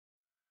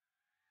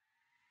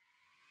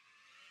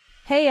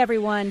Hey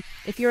everyone,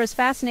 if you're as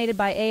fascinated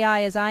by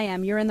AI as I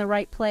am, you're in the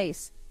right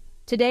place.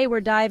 Today we're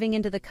diving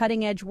into the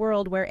cutting-edge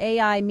world where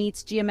AI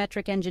meets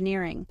geometric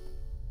engineering.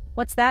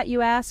 What's that,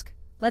 you ask?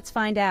 Let's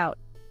find out.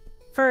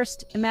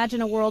 First, imagine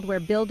a world where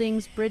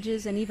buildings,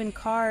 bridges, and even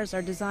cars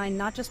are designed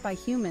not just by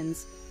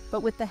humans,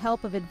 but with the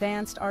help of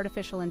advanced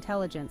artificial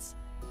intelligence.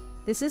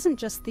 This isn't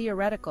just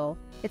theoretical,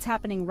 it's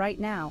happening right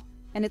now,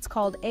 and it's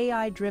called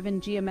AI-driven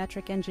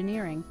geometric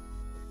engineering.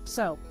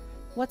 So,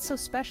 what's so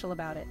special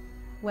about it?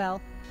 Well,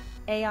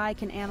 AI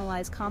can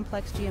analyze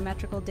complex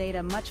geometrical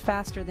data much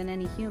faster than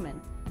any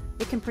human.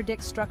 It can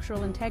predict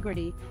structural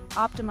integrity,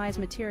 optimize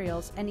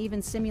materials, and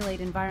even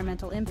simulate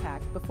environmental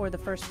impact before the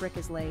first brick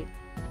is laid.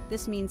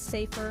 This means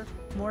safer,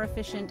 more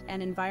efficient,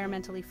 and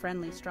environmentally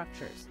friendly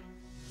structures.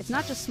 It's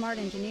not just smart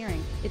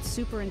engineering, it's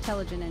super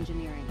intelligent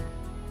engineering.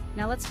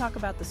 Now let's talk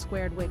about the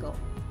squared wiggle.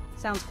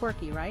 Sounds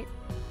quirky, right?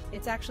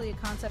 It's actually a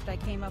concept I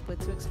came up with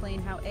to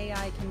explain how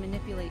AI can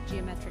manipulate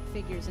geometric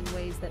figures in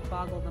ways that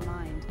boggle the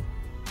mind.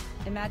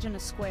 Imagine a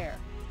square,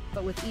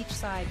 but with each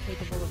side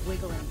capable of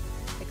wiggling,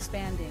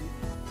 expanding,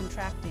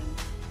 contracting,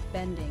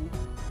 bending.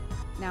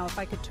 Now, if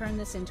I could turn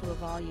this into a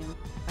volume,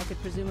 I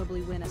could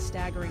presumably win a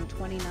staggering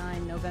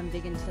 29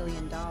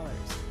 novembigentillion dollars.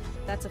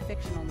 That's a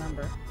fictional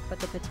number, but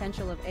the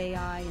potential of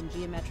AI and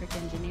geometric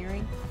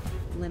engineering?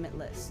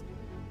 Limitless.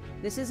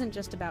 This isn't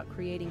just about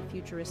creating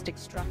futuristic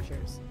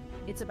structures.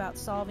 It's about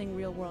solving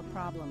real-world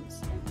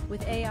problems.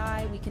 With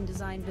AI, we can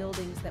design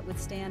buildings that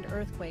withstand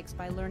earthquakes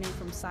by learning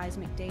from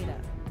seismic data.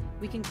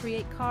 We can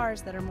create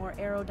cars that are more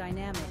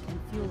aerodynamic and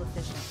fuel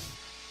efficient.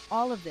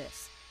 All of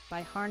this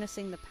by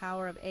harnessing the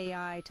power of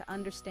AI to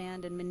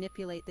understand and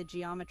manipulate the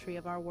geometry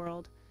of our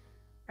world.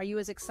 Are you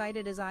as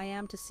excited as I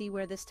am to see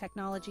where this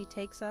technology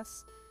takes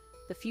us?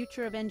 The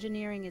future of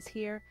engineering is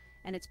here,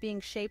 and it's being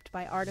shaped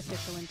by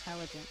artificial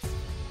intelligence.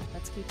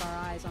 Let's keep our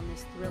eyes on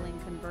this thrilling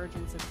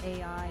convergence of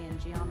AI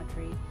and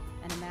geometry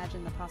and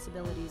imagine the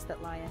possibilities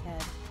that lie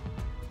ahead.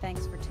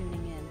 Thanks for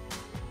tuning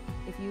in.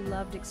 If you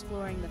loved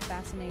exploring the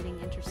fascinating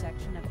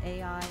intersection of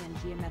AI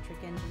and geometric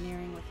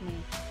engineering with me,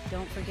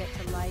 don't forget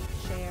to like,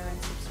 share,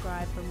 and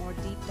subscribe for more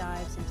deep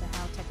dives into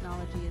how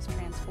technology is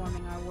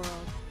transforming our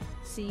world.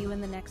 See you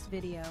in the next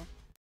video.